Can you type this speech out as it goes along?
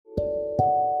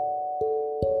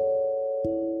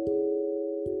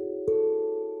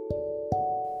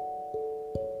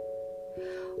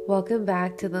Welcome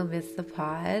back to the Miss the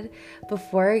Pod.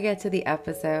 Before I get to the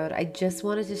episode, I just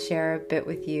wanted to share a bit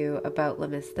with you about Le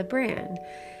Miss the brand.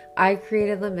 I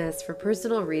created Le Miss for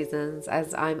personal reasons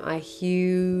as I'm a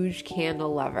huge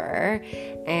candle lover,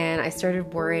 and I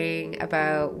started worrying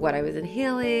about what I was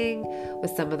inhaling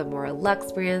with some of the more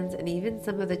luxe brands and even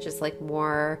some of the just like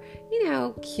more,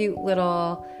 cute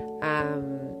little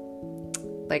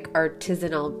like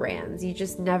artisanal brands. You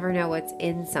just never know what's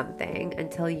in something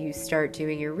until you start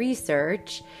doing your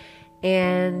research.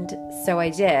 And so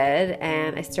I did,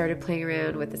 and I started playing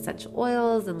around with essential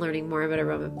oils and learning more about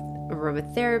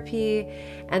aromatherapy,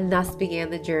 and thus began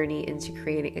the journey into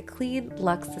creating a clean,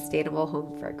 luxe, sustainable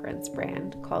home fragrance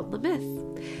brand called Le Miss.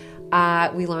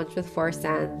 We launched with 4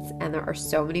 scents, and there are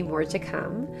so many more to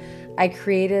come. I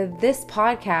created this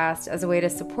podcast as a way to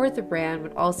support the brand,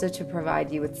 but also to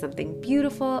provide you with something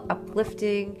beautiful,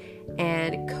 uplifting,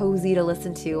 and cozy to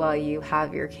listen to while you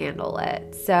have your candle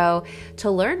lit. So to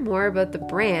learn more about the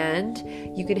brand,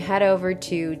 you can head over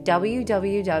to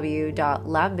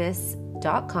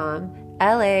www.lamisc.com,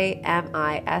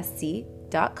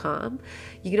 LAMISC.com.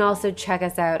 You can also check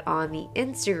us out on the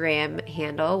Instagram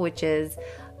handle, which is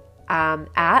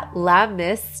at La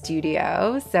Miss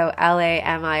Studio, so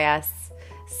LAMISC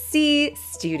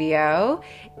Studio,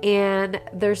 and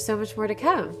there's so much more to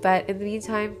come. But in the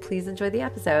meantime, please enjoy the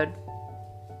episode.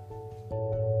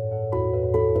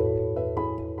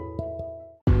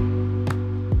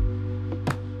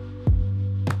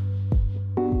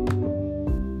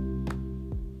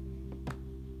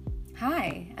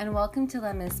 Hi, and welcome to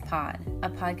Le Miss Pod, a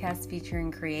podcast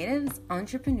featuring creatives,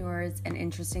 entrepreneurs, and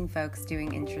interesting folks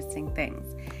doing interesting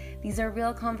things. These are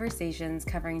real conversations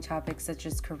covering topics such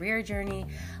as career journey,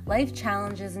 life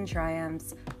challenges and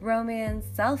triumphs, romance,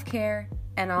 self-care,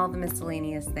 and all the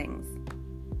miscellaneous things.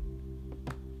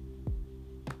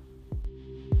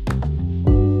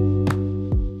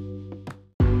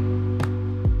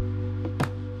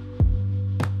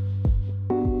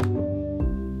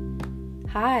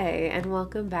 Hi, and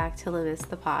welcome back to Le Miss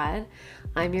the Pod.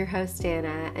 I'm your host,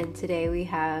 Anna, and today we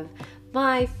have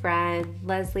my friend,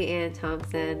 Leslie Ann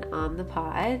Thomson, on the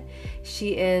pod.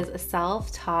 She is a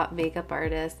self-taught makeup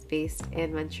artist based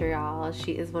in Montreal.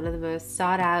 She is one of the most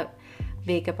sought-out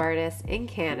makeup artists in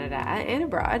Canada and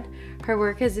abroad. Her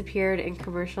work has appeared in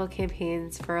commercial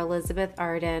campaigns for Elizabeth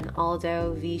Arden,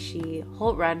 Aldo, Vichy,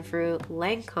 Holt Renfrew,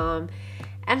 Lancome,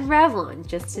 and Revlon,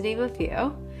 just to name a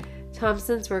few.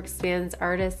 Thomson's work spans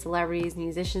artists, celebrities,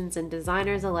 musicians, and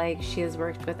designers alike. She has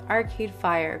worked with Arcade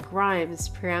Fire, Grimes,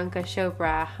 Priyanka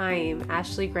Chopra, Haim,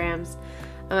 Ashley Grams,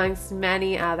 amongst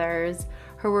many others.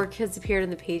 Her work has appeared in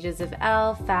the pages of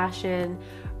Elle, Fashion,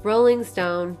 Rolling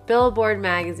Stone, Billboard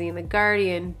Magazine, The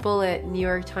Guardian, Bullet, New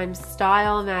York Times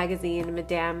Style Magazine,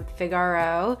 Madame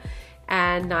Figaro,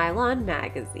 and Nylon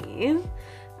Magazine.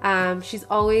 She's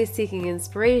always seeking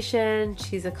inspiration.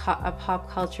 She's a pop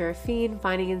culture fiend,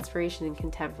 finding inspiration in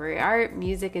contemporary art,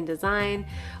 music, and design.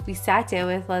 We sat down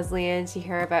with Leslie Ann to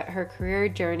hear about her career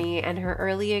journey and her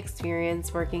early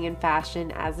experience working in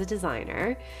fashion as a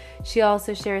designer. She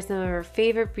also shares some of her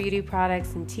favorite beauty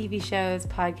products and TV shows,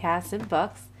 podcasts, and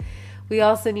books. We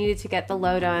also needed to get the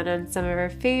lowdown on some of our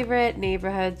favorite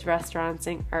neighborhoods, restaurants,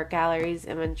 and art galleries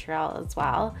in Montreal as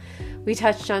well. We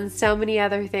touched on so many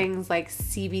other things like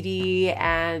CBD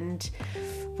and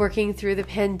working through the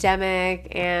pandemic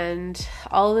and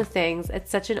all the things.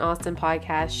 It's such an awesome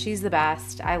podcast. She's the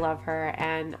best. I love her,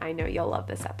 and I know you'll love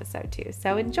this episode too.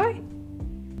 So enjoy.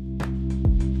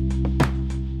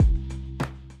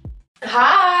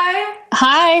 Hi.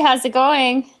 Hi, how's it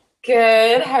going?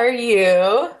 Good. How are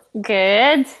you?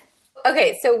 Good.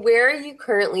 Okay, so where are you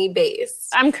currently based?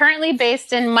 I'm currently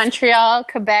based in Montreal,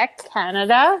 Quebec,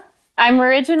 Canada. I'm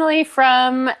originally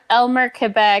from Elmer,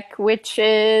 Quebec, which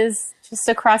is just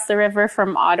across the river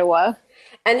from Ottawa.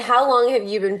 And how long have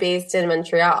you been based in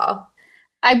Montreal?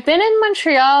 I've been in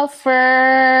Montreal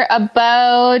for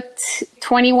about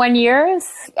 21 years.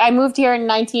 I moved here in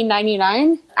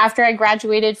 1999. After I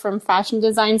graduated from fashion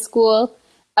design school,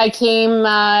 I came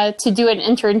to do an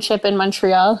internship in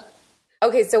Montreal.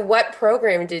 Okay, so what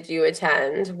program did you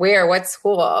attend? Where? What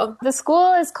school? The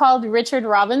school is called Richard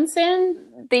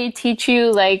Robinson. They teach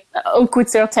you like haute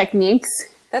couture techniques.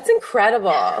 That's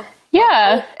incredible.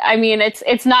 Yeah. I mean,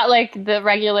 it's not like the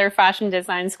regular fashion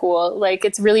design school. Like,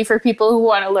 it's really for people who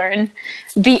want to learn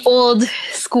the old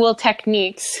school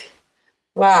techniques.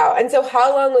 Wow. And so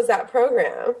how long was that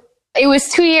program? It was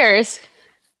 2 years.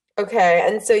 Okay,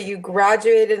 and so you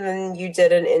graduated and then you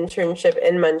did an internship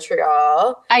in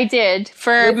Montreal. I did,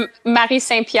 for Marie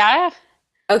Saint-Pierre.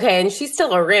 Okay, and she's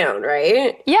still around,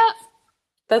 right? Yeah.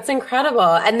 That's incredible.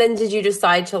 And then did you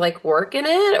decide to like work in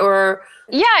it or?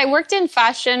 Yeah, I worked in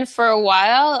fashion for a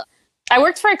while. I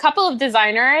worked for a couple of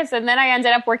designers and then I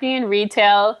ended up working in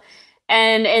retail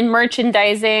and in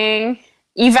merchandising.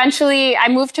 Eventually, I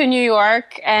moved to New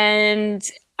York and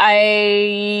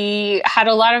I had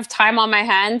a lot of time on my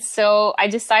hands. So I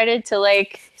decided to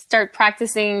like start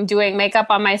practicing doing makeup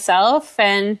on myself.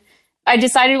 And I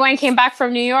decided when I came back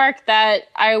from New York that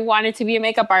I wanted to be a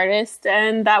makeup artist.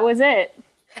 And that was it.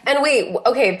 And wait,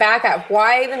 okay, back up.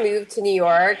 Why the move to New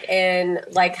York and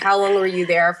like how long were you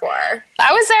there for?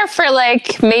 I was there for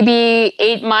like maybe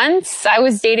 8 months. I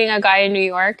was dating a guy in New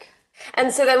York.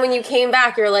 And so then when you came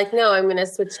back, you're like, no, I'm going to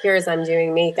switch gears. I'm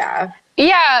doing makeup.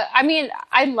 Yeah, I mean,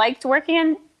 I liked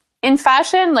working in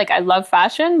fashion. Like, I love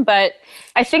fashion, but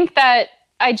I think that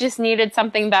I just needed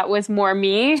something that was more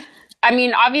me. I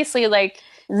mean, obviously, like,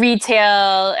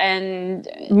 retail and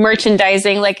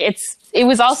merchandising, like, it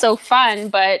was also fun,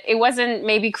 but it wasn't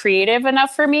maybe creative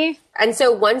enough for me. And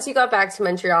so once you got back to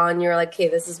Montreal and you're like, okay,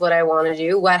 this is what I want to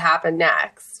do, what happened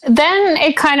next? Then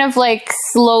it kind of like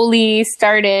slowly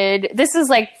started. This is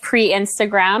like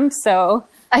pre-Instagram, so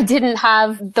I didn't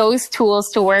have those tools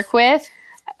to work with.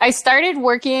 I started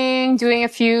working, doing a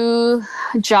few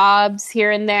jobs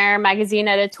here and there, magazine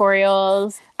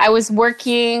editorials. I was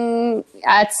working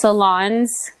at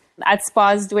salons, at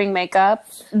spas doing makeup.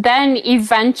 Then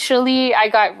eventually I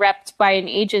got repped by an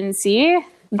agency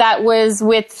that was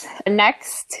with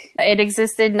Next. It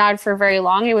existed not for very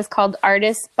long. It was called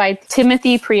Artists by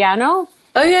Timothy Priano.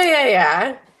 Oh,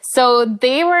 yeah. So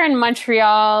they were in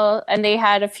Montreal and they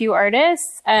had a few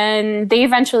artists and they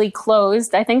eventually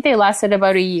closed. I think they lasted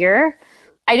about a year.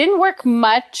 I didn't work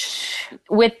much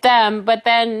with them, but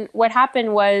then what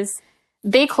happened was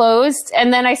they closed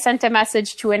and then I sent a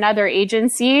message to another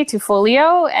agency, to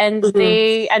Folio, and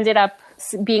they ended up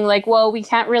being like, well, we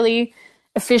can't really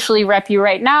officially rep you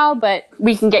right now, but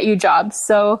we can get you jobs.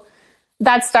 So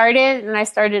that started, and I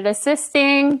started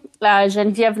assisting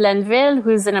Geneviève Lenville,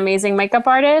 who's an amazing makeup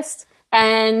artist.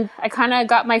 And I kind of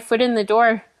got my foot in the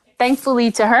door,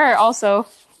 thankfully to her also.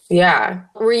 Yeah.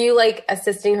 Were you like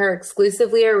assisting her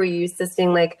exclusively, or were you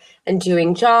assisting like and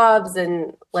doing jobs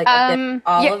and like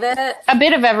all of it? A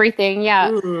bit of everything,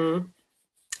 yeah. Mm-hmm.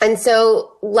 And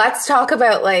so let's talk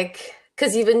about like,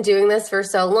 because you've been doing this for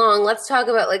so long, let's talk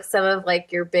about like some of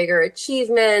like your bigger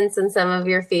achievements and some of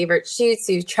your favorite shoots.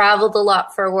 You've traveled a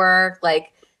lot for work,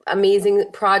 like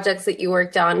amazing projects that you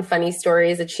worked on, funny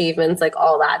stories, achievements, like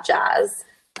all that jazz.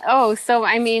 Oh, so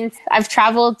I mean, I've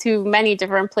traveled to many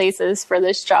different places for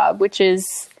this job, which is,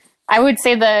 I would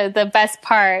say, the best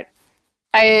part.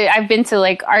 I've been to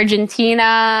like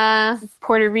Argentina,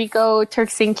 Puerto Rico,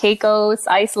 Turks and Caicos,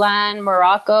 Iceland,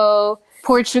 Morocco,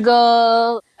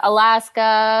 Portugal,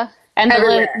 Alaska, and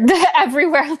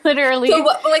everywhere literally. So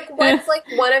what's like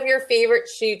one of your favorite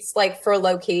shoots like for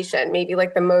location? Maybe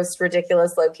like the most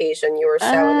ridiculous location you were so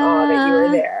in awe that you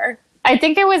were there. I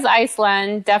think it was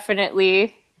Iceland,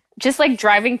 definitely. Just like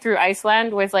driving through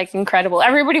Iceland was like incredible.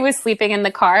 Everybody was sleeping in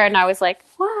the car and I was like,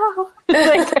 wow.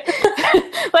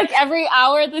 like every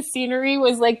hour the scenery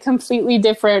was like completely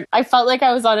different. I felt like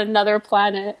I was on another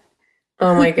planet.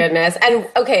 Oh my goodness. And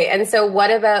okay, and so what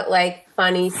about like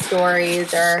funny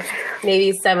stories or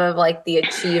maybe some of like the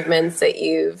achievements that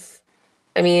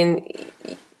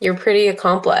you're pretty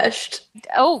accomplished.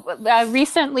 Oh,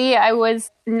 recently I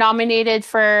was nominated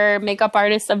for Makeup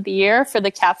Artist of the Year for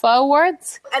the CAFA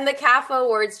Awards. And the CAFA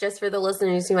Awards, just for the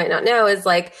listeners who might not know, is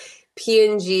like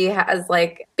P&G has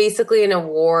like basically an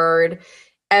award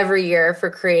every year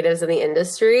for creatives in the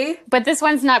industry. But this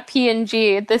one's not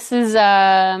P&G. This is,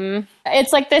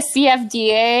 it's like the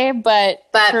CFDA, but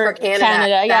for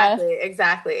Canada. Yeah.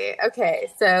 Exactly. Okay.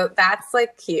 So that's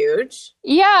like huge.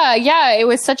 Yeah. It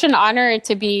was such an honor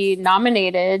to be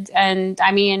nominated. And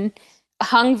I mean,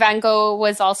 Hung Van Gogh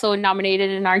was also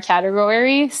nominated in our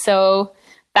category. So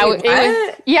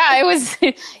it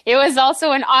was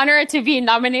also an honor to be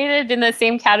nominated in the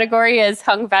same category as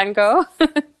Hung Van Gogh.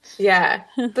 Yeah,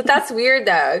 but that's weird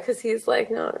though, because he's like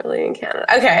not really in Canada.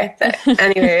 Okay,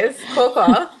 anyways, cool.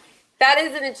 That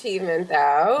is an achievement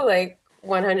though, like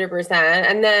 100%.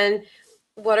 And then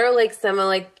what are like some of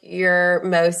like your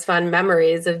most fun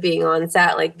memories of being on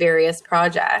set, like various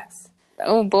projects?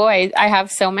 Oh boy, I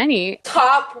have so many.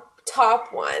 Top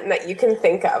one that you can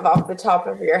think of off the top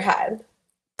of your head.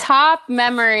 Top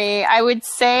memory, I would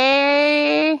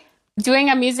say doing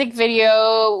a music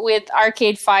video with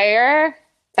Arcade Fire.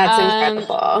 That's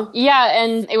incredible. Yeah,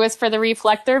 and it was for the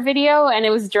Reflector video, and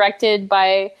it was directed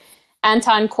by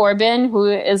Anton Corbin, who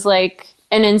is like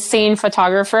an insane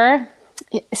photographer.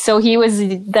 So he was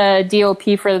the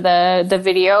DOP for the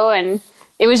video, and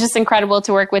it was just incredible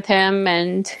to work with him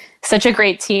and such a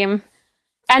great team.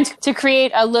 And to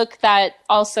create a look that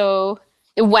also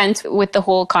went with the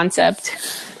whole concept.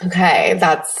 Okay,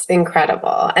 that's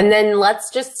incredible. And then let's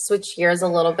just switch gears a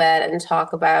little bit and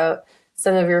talk about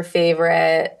some of your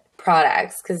favorite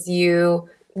products, because you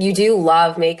do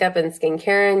love makeup and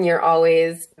skincare, and you're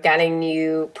always getting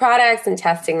new products and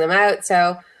testing them out.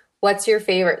 So what's your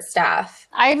favorite stuff?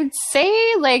 I would say,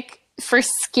 like, for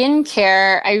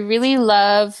skincare, I really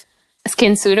love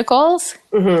SkinCeuticals.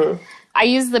 Mm-hmm. I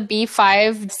use the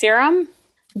B5 serum,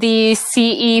 the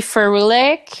CE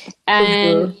ferulic,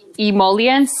 and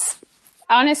emollients.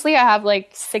 Honestly, I have like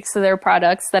 6 of their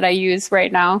products that I use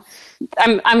right now.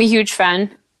 I'm a huge fan.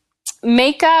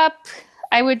 Makeup,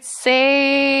 I would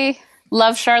say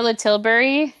love Charlotte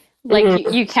Tilbury.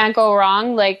 Like you can't go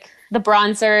wrong. Like the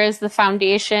bronzers, the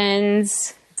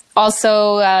foundations,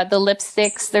 also the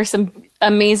lipsticks. There's some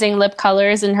amazing lip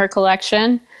colors in her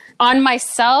collection. On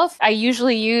myself, I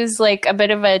usually use like a bit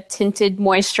of a tinted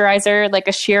moisturizer, like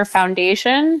a sheer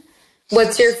foundation.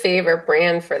 What's your favorite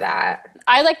brand for that?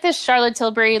 I like this Charlotte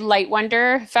Tilbury Light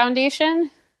Wonder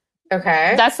foundation.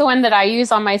 Okay. That's the one that I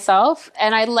use on myself.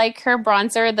 And I like her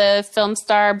bronzer, the Film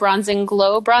Star Bronzing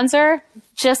Glow bronzer.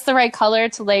 Just the right color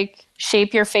to like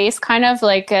shape your face, kind of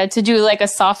like to do like a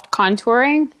soft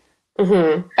contouring.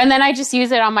 Mm-hmm. And then I just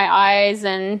use it on my eyes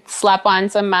and slap on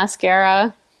some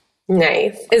mascara.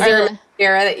 Nice. Is there a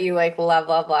mascara that you like love?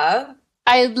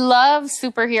 I love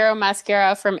Superhero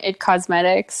Mascara from IT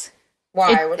Cosmetics.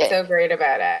 Why? What's so great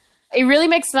about it? It really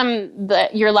makes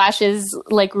your lashes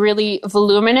like really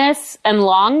voluminous and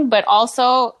long, but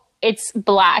also it's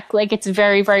black. Like it's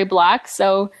very, very black.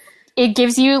 So it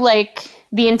gives you like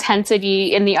the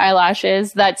intensity in the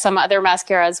eyelashes that some other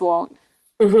mascaras won't.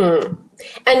 Mm-hmm.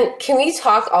 And can we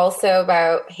talk also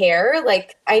about hair?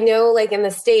 Like I know like in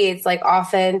the States, like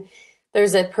often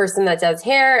there's a person that does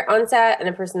hair on set and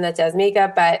a person that does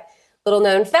makeup, but little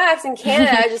known fact in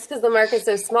Canada, just because the market's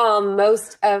so small,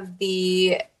 most of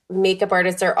the makeup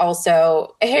artists are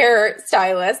also hair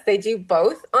stylists. They do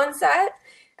both on set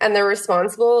and they're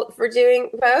responsible for doing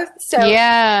both. So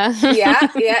yeah.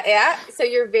 yeah. So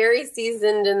you're very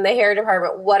seasoned in the hair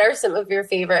department. What are some of your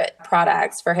favorite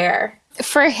products for hair?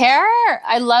 For hair,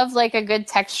 I love like a good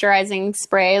texturizing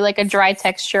spray, like a dry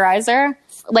texturizer,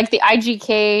 like the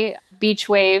IGK Beach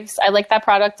Waves. I like that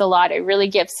product a lot. It really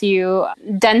gives you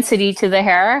density to the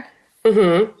hair,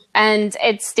 and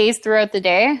it stays throughout the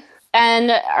day.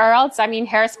 And or else, I mean,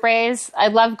 hairsprays. I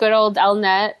love good old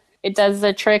Elnet. It does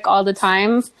the trick all the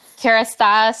time.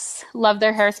 Kerastase, love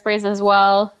their hairsprays as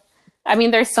well. I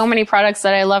mean, there's so many products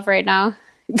that I love right now.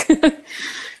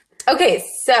 Okay,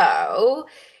 so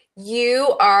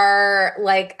you are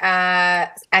like a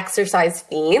exercise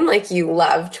fiend, like you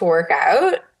love to work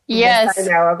out. Yes. I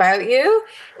know about you.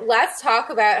 Let's talk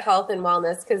about health and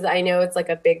wellness, because I know it's like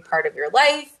a big part of your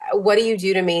life. What do you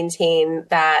do to maintain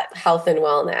that health and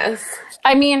wellness?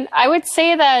 I mean, I would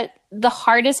say that the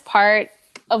hardest part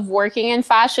of working in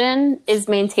fashion is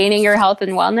maintaining your health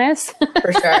and wellness.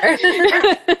 For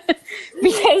sure.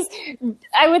 Because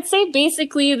I would say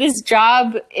basically this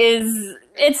job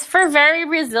it's for very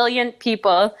resilient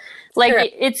people.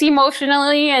 Like it's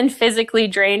emotionally and physically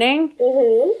draining.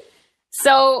 Mm-hmm.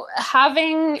 So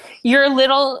having your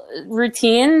little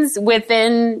routines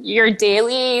within your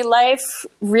daily life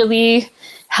really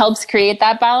helps create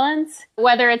that balance.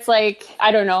 Whether it's like,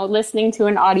 I don't know, listening to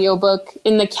an audiobook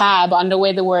in the cab on the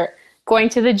way to work, going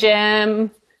to the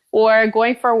gym, or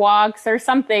going for walks or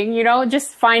something, you know,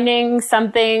 just finding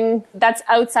something that's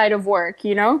outside of work,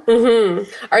 you know? Mm-hmm.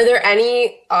 Are there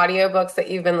any audiobooks that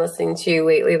you've been listening to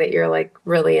lately that you're like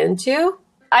really into?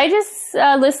 I just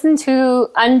listened to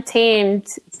Untamed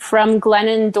from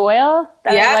Glennon Doyle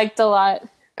that I liked a lot.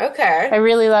 Okay. I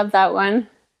really love that one.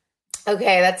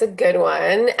 Okay, that's a good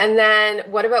one. And then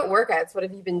what about workouts? What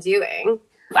have you been doing?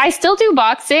 I still do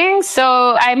boxing,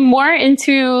 so I'm more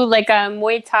into like a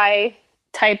Muay Thai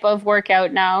type of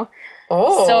workout now.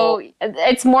 Oh. So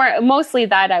it's mostly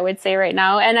that, I would say, right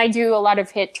now. And I do a lot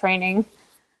of HIIT training.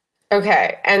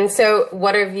 Okay. And so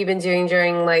what have you been doing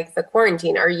during like the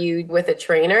quarantine? Are you with a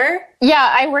trainer?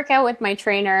 Yeah, I work out with my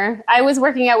trainer. I was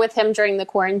working out with him during the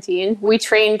quarantine. We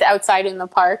trained outside in the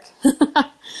park.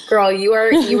 Girl, you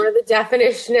are the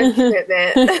definition of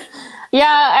commitment.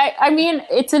 Yeah, I mean,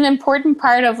 it's an important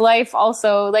part of life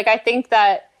also. Like, I think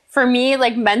that for me,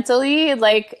 like mentally,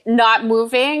 like not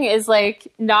moving is like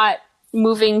not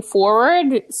moving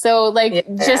forward. So like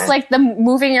just like the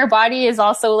moving your body is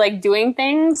also like doing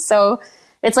things. So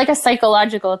It's like a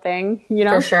psychological thing, you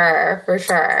know? For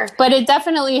sure. But it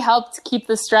definitely helped keep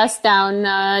the stress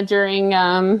down during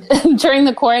during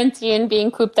the quarantine, being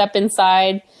cooped up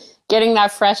inside, getting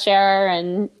that fresh air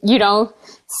and, you know,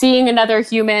 seeing another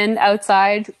human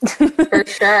outside. For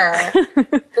sure.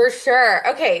 For sure.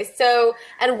 Okay, so,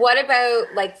 and what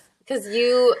about, like, because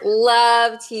you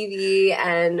love TV,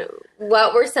 and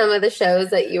what were some of the shows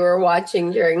that you were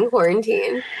watching during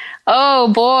quarantine?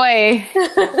 Oh boy.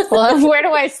 Well, where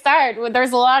do I start? Well,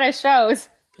 there's a lot of shows.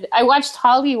 I watched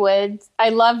Hollywood. I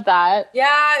love that.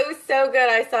 Yeah, it was so good.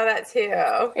 I saw that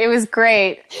too. It was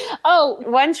great. Oh,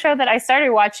 one show that I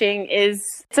started watching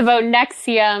it's about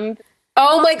Nexium.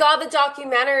 Oh my God, the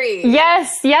documentary.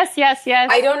 Yes.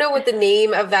 I don't know what the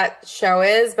name of that show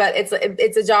is, but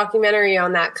it's a documentary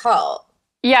on that cult.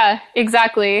 Yeah,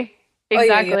 exactly.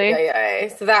 Exactly. Oh, yeah.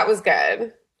 So that was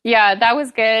good. Yeah, that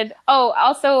was good. Oh,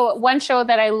 also one show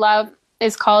that I love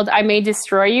is called I May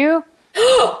Destroy You.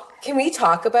 Can we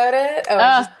talk about it? Oh,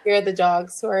 I just hear the dog.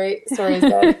 Sorry, Sorry,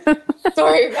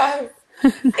 guys.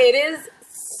 It is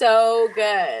so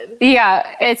good.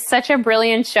 Yeah, it's such a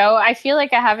brilliant show. I feel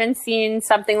like I haven't seen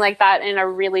something like that in a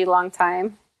really long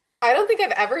time. I don't think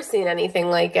I've ever seen anything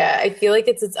like it. I feel like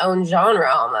it's its own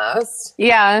genre almost.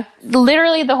 Yeah,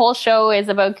 literally the whole show is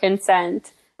about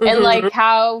consent and like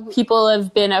how people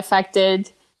have been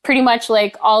affected, pretty much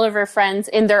like all of her friends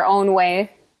in their own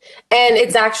way. And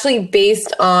it's actually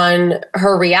based on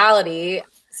her reality.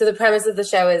 So the premise of the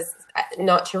show is,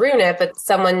 not to ruin it, but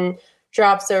someone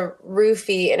drops a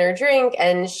roofie in her drink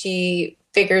and she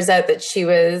figures out that she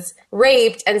was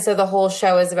raped. And so the whole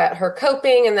show is about her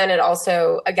coping. And then it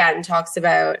also, again, talks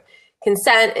about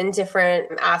consent and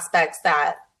different aspects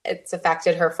that it's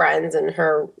affected her friends and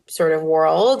her sort of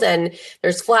world. And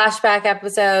there's flashback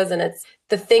episodes. And it's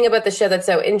the thing about the show that's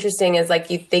so interesting is, like,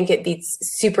 you think it beats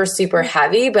super, super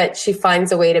heavy, but she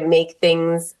finds a way to make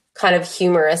things kind of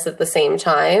humorous at the same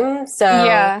time. So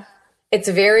yeah, it's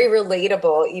very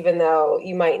relatable, even though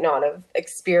you might not have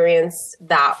experienced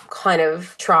that kind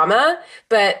of trauma.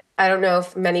 But I don't know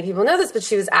if many people know this, but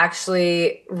she was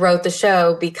actually wrote the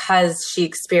show because she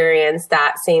experienced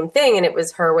that same thing. And it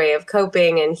was her way of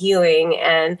coping and healing.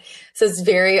 And so it's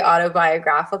very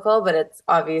autobiographical, but it's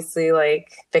obviously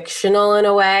like fictional in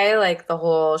a way, like the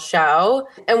whole show.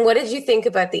 And what did you think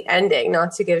about the ending?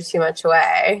 Not to give too much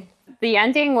away. The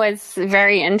ending was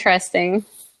very interesting.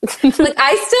 Like,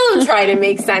 I still am trying to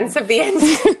make sense of the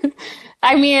ending.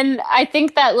 I mean, I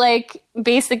think that, like,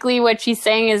 basically what she's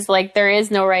saying is, like, there is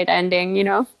no right ending, you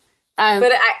know?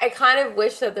 But I kind of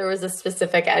wish that there was a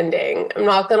specific ending. I'm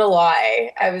not going to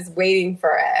lie. I was waiting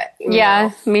for it.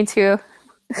 Yeah, me too.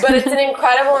 But it's an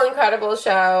incredible, incredible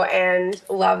show, and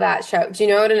love that show. Do you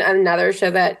know another show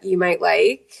that you might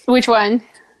like? Which one?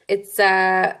 It's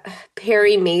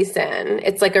Perry Mason.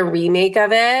 It's like a remake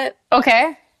of it.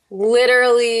 Okay.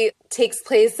 Literally takes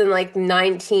place in like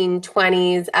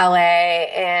 1920s LA,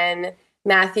 and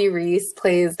Matthew Rhys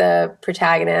plays the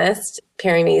protagonist,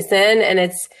 Perry Mason, and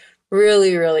it's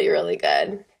really, really, really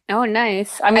good. Oh,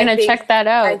 nice. I'm going to check that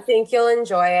out. I think you'll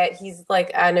enjoy it. He's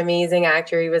like an amazing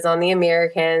actor. He was on The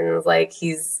Americans. Like,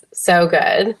 he's so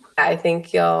good. I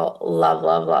think you'll love,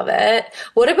 love, love it.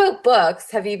 What about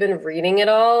books? Have you been reading at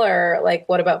all? Or like,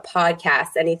 what about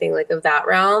podcasts? Anything like of that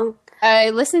realm?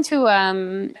 I listened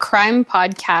to crime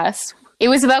podcast. It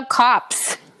was about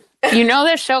cops. You know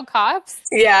the show Cops?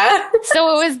 Yeah.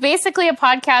 So it was basically a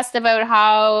podcast about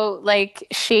how, like,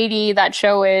 shady that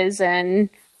show is, and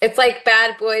it's like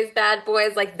bad boys,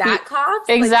 like that Cops?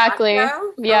 Exactly. Like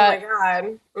that yeah. Oh my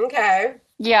God. Okay.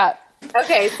 Yeah.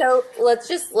 Okay, so let's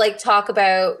just like talk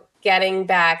about getting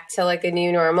back to like a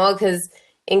new normal, because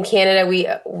in Canada we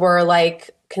were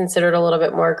like considered a little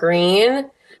bit more green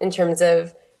in terms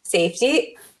of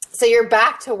safety. So you're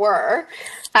back to work.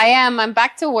 I am. I'm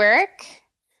back to work.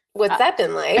 What's that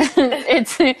been like?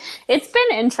 It's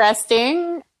been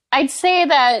interesting. I'd say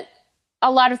that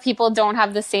a lot of people don't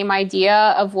have the same idea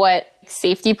of what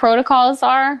safety protocols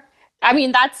are. I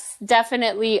mean, that's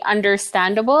definitely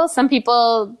understandable. Some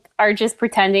people are just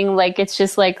pretending like it's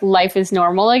just like life is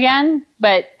normal again.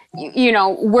 But, you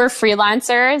know, we're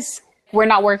freelancers. We're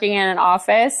not working in an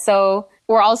office. So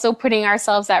we're also putting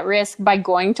ourselves at risk by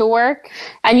going to work.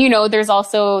 And, you know, there's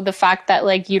also the fact that,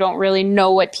 like, you don't really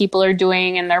know what people are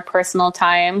doing in their personal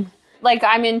time. Like,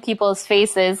 I'm in people's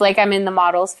faces, like I'm in the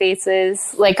models'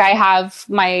 faces, like I have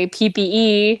my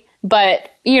PPE,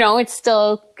 but, you know, it's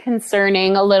still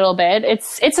concerning a little bit.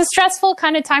 It's a stressful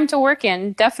kind of time to work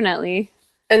in, definitely.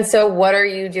 And so what are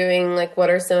you doing? Like,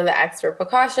 what are some of the extra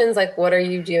precautions? Like, what are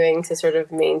you doing to sort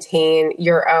of maintain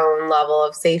your own level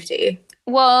of safety?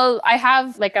 Well, I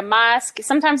have like a mask.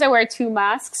 Sometimes I wear two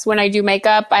masks when I do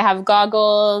makeup. I have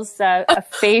goggles, a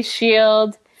face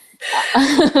shield.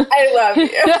 I love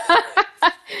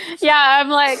you. Yeah, I'm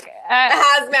like A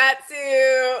hazmat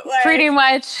suit. Like, pretty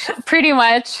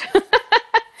much.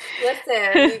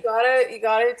 listen, you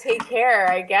gotta take care.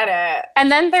 I get it.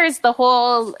 And then there's the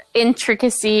whole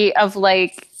intricacy of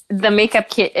like the makeup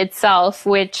kit itself,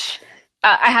 which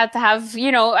I had to have,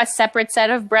 a separate set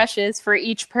of brushes for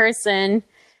each person.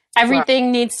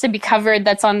 Everything needs to be covered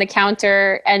that's on the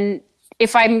counter. And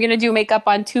if I'm going to do makeup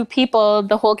on two people,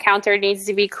 the whole counter needs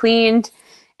to be cleaned.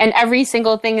 And every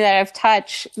single thing that I've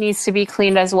touched needs to be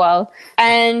cleaned as well.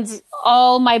 And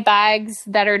all my bags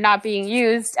that are not being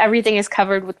used, everything is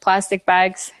covered with plastic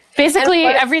bags. Basically,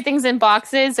 everything's in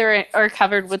boxes or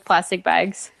covered with plastic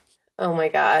bags. Oh my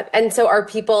God. And so are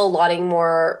people allotting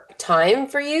more time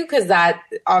for you? Because that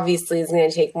obviously is going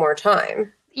to take more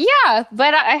time. Yeah,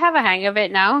 but I have a hang of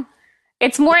it now.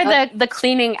 It's more the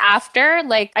cleaning after.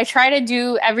 Like, I try to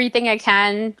do everything I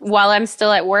can while I'm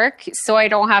still at work so I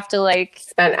don't have to like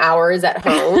spend hours at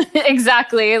home.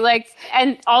 Exactly. Like,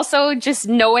 and also just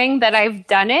knowing that I've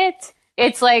done it,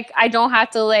 it's like I don't have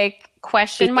to like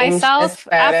question myself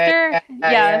after.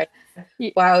 Yeah.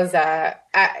 Wowza.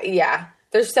 Yeah.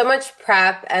 There's so much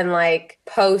prep and like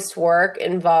post work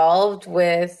involved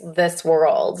with this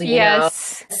world, you know,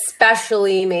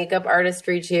 especially makeup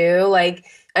artistry too. Like,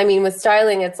 I mean, with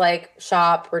styling, it's like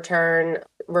shop, return,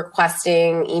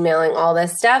 requesting, emailing, all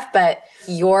this stuff. But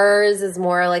yours is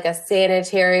more like a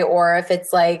sanitary, or if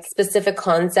it's like specific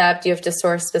concept, you have to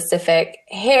source specific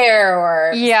hair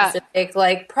or specific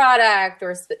like product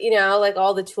or, like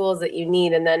all the tools that you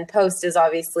need. And then post is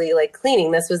obviously like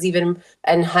cleaning. This was even,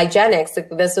 and hygienics, like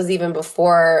this was even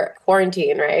before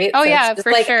quarantine, right? Oh, so yeah, it's just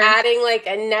for like sure. adding like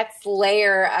a next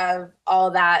layer of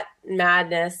all that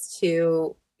madness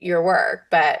to your work,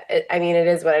 but it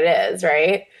is what it is,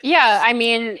 right? Yeah, I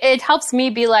mean, it helps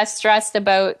me be less stressed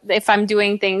about if I'm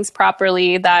doing things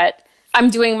properly, that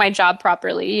I'm doing my job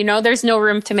properly. There's no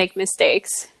room to make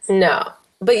mistakes. No,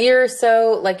 but you're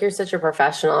such a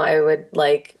professional. I would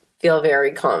like feel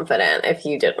very confident if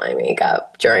you did my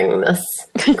makeup during this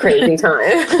crazy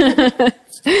time.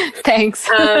 Thanks.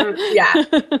 Yeah.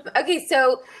 Okay,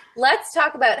 so let's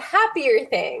talk about happier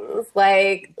things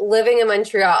like living in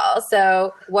Montreal.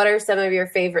 So what are some of your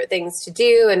favorite things to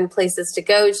do and places to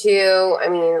go to? I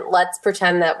mean, let's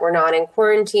pretend that we're not in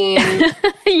quarantine.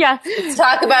 Yeah. Let's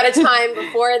talk about a time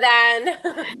before then.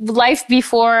 Life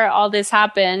before all this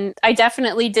happened, I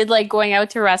definitely did like going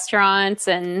out to restaurants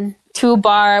and to a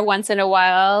bar once in a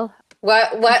while.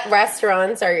 What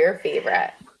restaurants are your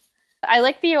favorite? I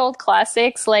like the old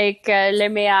classics like Le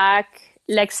Méac,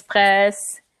 L'Express.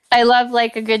 I love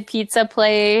like a good pizza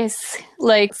place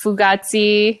like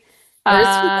Fugazzi. Where's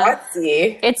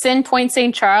Fugazzi? It's in Point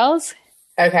St. Charles.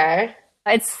 Okay.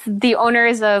 It's the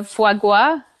owners of Foie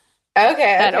Gras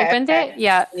that opened it.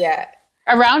 Yeah. Yeah.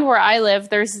 Around where I live,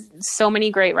 there's so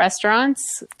many great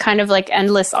restaurants, kind of like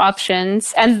endless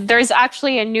options. And there's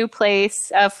actually a new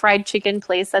place, a fried chicken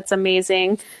place that's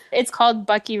amazing. It's called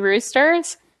Bucky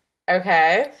Roosters.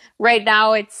 Okay. Right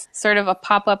now, it's sort of a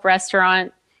pop-up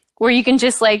restaurant where you can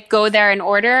just like go there and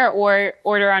order or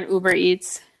order on Uber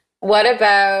Eats. What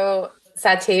about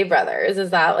Satay Brothers? Is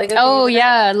that like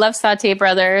yeah, I love Satay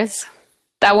Brothers.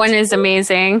 That one is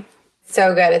amazing.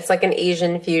 So good. It's like an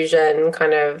Asian fusion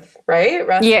kind of, right?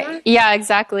 Restaurant? Yeah,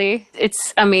 exactly.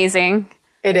 It's amazing.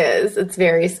 It is. It's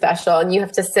very special. And you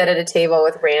have to sit at a table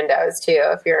with randos too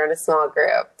if you're in a small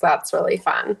group. That's really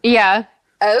fun. Yeah.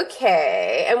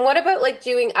 Okay. And what about like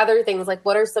doing other things? Like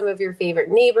what are some of your favorite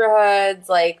neighborhoods,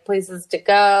 like places to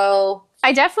go?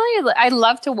 I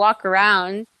love to walk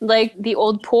around, like the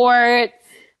Old Port.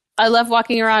 I love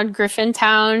walking around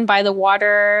Griffintown by the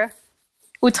water.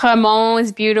 Outremont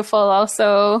is beautiful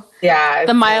also. Yeah.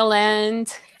 The Mile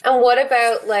End. And what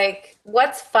about like,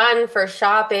 what's fun for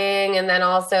shopping and then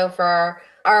also for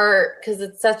art? Because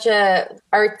it's such a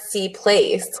artsy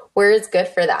place. Where is good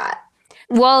for that?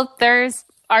 Well, there's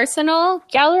Arsenal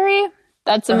Gallery.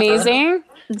 That's amazing.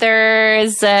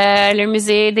 There's Le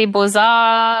Musée des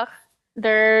Beaux-Arts.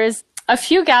 There's a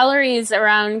few galleries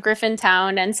around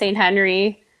Griffintown and St.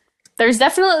 Henry. There's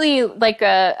definitely like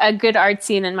a good art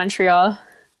scene in Montreal.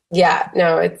 Yeah,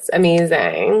 no, it's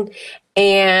amazing.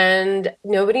 And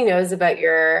nobody knows about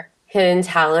your hidden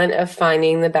talent of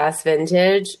finding the best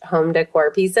vintage home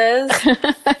decor pieces.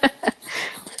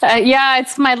 Yeah,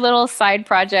 it's my little side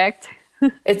project.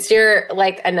 It's your,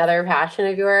 like, another passion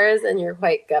of yours, and you're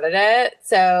quite good at it.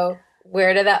 So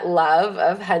where did that love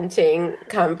of hunting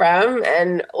come from?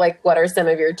 And like, what are some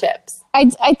of your tips? I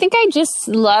think I just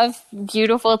love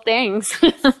beautiful things.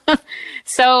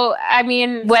 So, I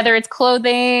mean, whether it's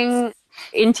clothing,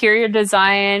 interior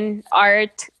design,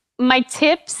 art, my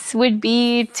tips would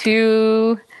be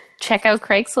to check out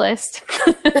Craigslist.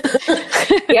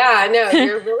 Yeah, no,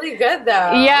 you're really good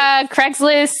though. Yeah,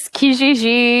 Craigslist,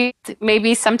 Kijiji,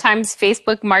 maybe sometimes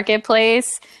Facebook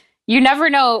Marketplace. You never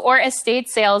know. Or estate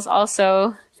sales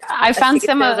also. I found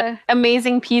some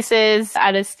amazing pieces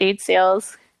at estate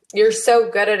sales. You're so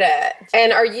good at it.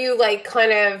 And are you like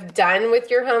kind of done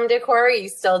with your home decor? Or are you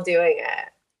still doing it?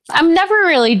 I'm never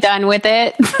really done with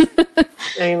it.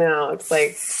 I know. It's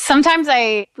like sometimes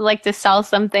I like to sell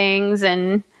some things,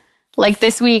 and like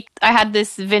this week I had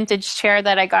this vintage chair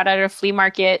that I got at a flea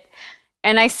market,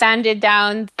 and I sanded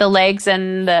down the legs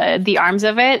and the arms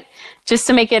of it just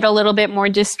to make it a little bit more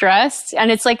distressed.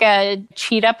 And it's like a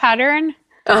cheetah pattern.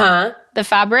 The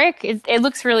fabric. It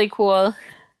looks really cool.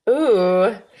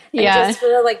 Ooh. Yeah. And just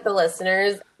for like the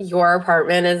listeners, your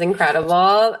apartment is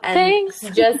incredible. And thanks.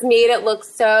 Just made it look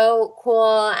so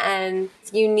cool and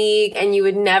unique. And you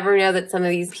would never know that some of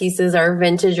these pieces are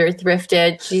vintage or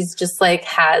thrifted. She's just like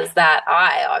has that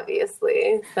eye,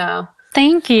 obviously. So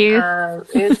thank you.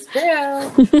 It's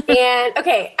true. And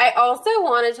okay, I also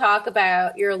want to talk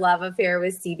about your love affair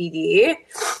with CBD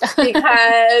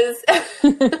because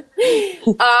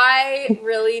I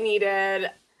really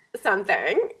needed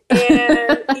something,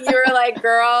 and you were like,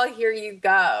 girl, here you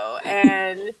go.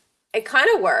 And it kind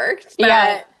of worked,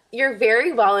 but you're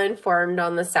very well informed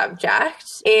on the subject.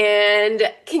 And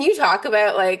can you talk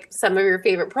about like some of your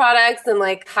favorite products and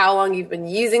like how long you've been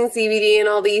using CBD and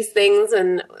all these things,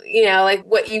 and you know, like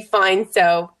what you find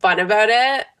so fun about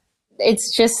it?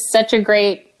 It's just such a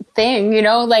great thing, you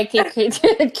know, like it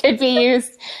could be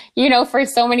used, you know, for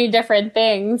so many different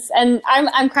things. And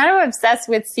I'm kind of obsessed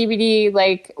with CBD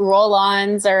like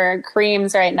roll-ons or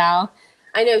creams right now.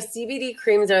 I know CBD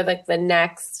creams are like the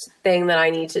next thing that I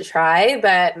need to try,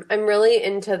 but I'm really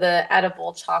into the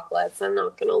edible chocolates. I'm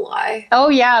not going to lie. Oh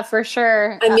yeah, for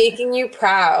sure. I'm making you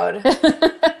proud.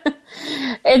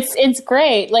 It's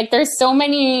great. Like there's so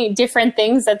many different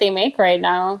things that they make right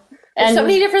now. There's so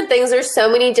many different things. There's so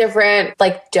many different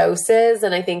like doses.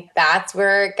 And I think that's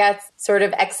where it gets sort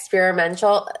of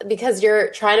experimental because you're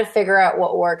trying to figure out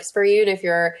what works for you. And if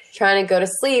you're trying to go to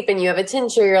sleep and you have a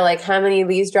tincture, you're like, how many of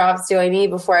these drops do I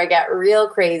need before I get real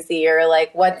crazy? Or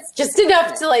like, what's just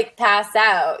enough to like pass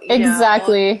out? You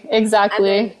Exactly. know?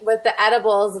 Exactly. With the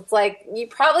edibles, it's like, you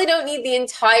probably don't need the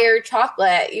entire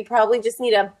chocolate. You probably just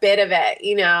need a bit of it,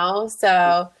 you know?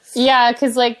 So yeah,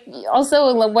 because like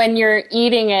also when you're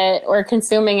eating it or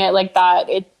consuming it like that,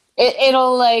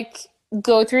 it'll like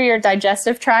go through your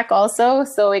digestive tract also,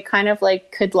 so it kind of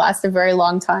like could last a very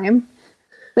long time.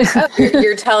 Oh,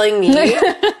 you're telling me?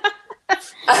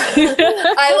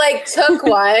 I like took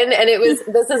one, and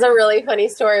this is a really funny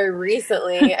story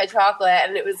recently, a chocolate,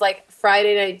 and it was like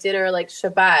Friday night dinner, like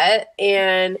Shabbat,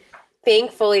 and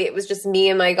thankfully it was just me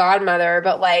and my godmother,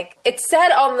 but like it said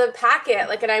on the packet,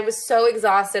 like, and I was so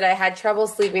exhausted. I had trouble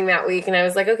sleeping that week, and I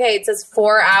was like, okay, it says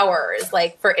 4 hours,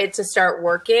 like for it to start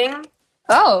working.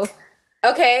 Oh,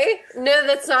 okay. No,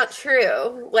 that's not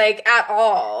true. Like at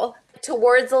all.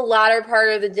 Towards the latter part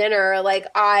of the dinner, like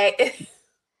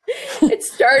it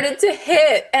started to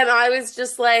hit, and I was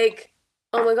just like,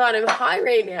 oh my God, I'm high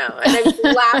right now. And I was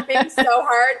laughing so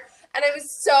hard. And I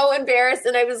was so embarrassed,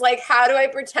 and I was like, how do I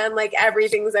pretend like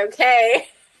everything's okay?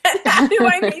 And how do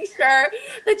I make sure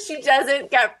that she doesn't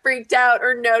get freaked out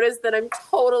or notice that I'm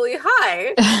totally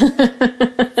high?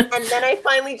 And then I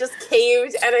finally just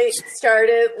caved, and I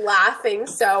started laughing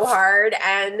so hard,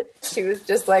 and she was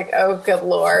just like, oh, good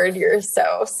Lord, you're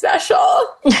so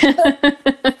special.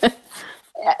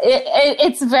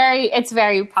 It's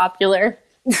very popular.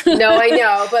 No, I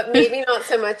know, but maybe not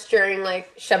so much during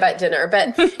like Shabbat dinner.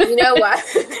 But you know what?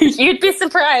 You'd be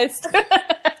surprised. You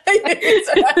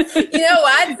know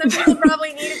what? Some people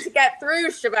probably needed to get through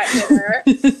Shabbat dinner.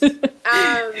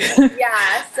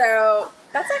 Yeah, so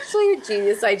that's actually a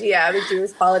genius idea. The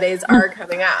Jewish holidays are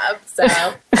coming up, so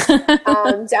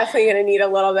I'm definitely going to need a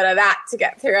little bit of that to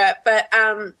get through it. But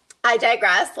I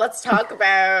digress. Let's talk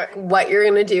about what you're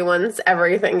going to do once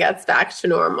everything gets back to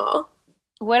normal.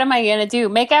 What am I going to do?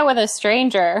 Make out with a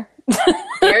stranger.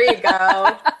 There you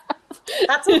go.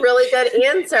 That's a really good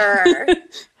answer.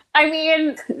 I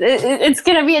mean, it's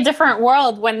going to be a different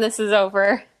world when this is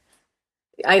over.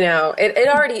 I know. It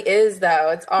already is,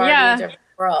 though. It's already a different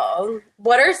world.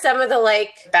 What are some of the,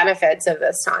 like, benefits of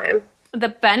this time? The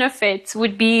benefits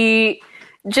would be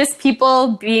just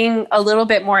people being a little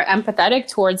bit more empathetic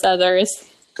towards others.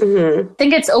 I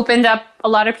think it's opened up a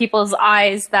lot of people's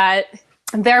eyes that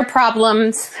their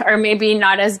problems are maybe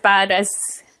not as bad as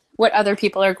what other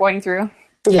people are going through.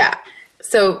 Yeah.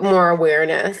 So more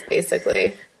awareness,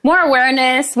 basically. More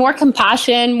awareness, more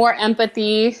compassion, more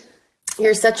empathy.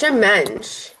 You're such a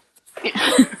mensch.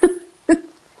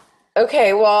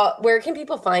 Okay, well, where can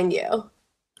people find you?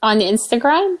 On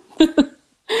Instagram?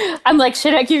 I'm like,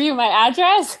 should I give you my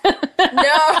address? No.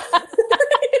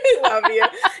 I love you.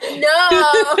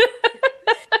 No.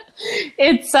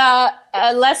 It's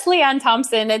Leslie Ann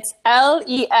Thomson. It's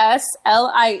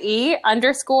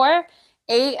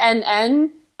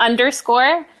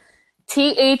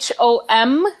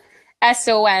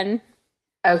LESLIE_ANN_THOMSON.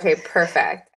 Okay,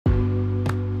 perfect.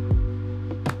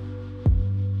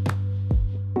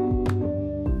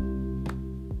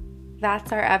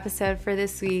 That's our episode for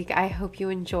this week. I hope you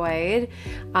enjoyed.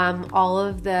 All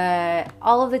of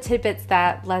the tidbits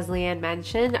that Leslie Ann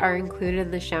mentioned are included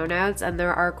in the show notes, and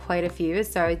there are quite a few,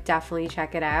 so I would definitely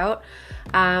check it out.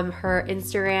 Her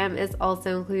Instagram is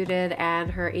also included, and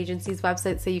her agency's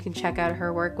website, so you can check out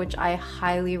her work, which I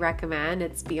highly recommend.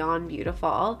 It's beyond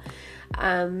beautiful.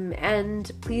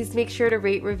 And please make sure to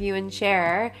rate, review, and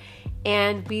share.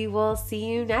 And we will see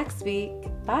you next week.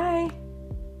 Bye.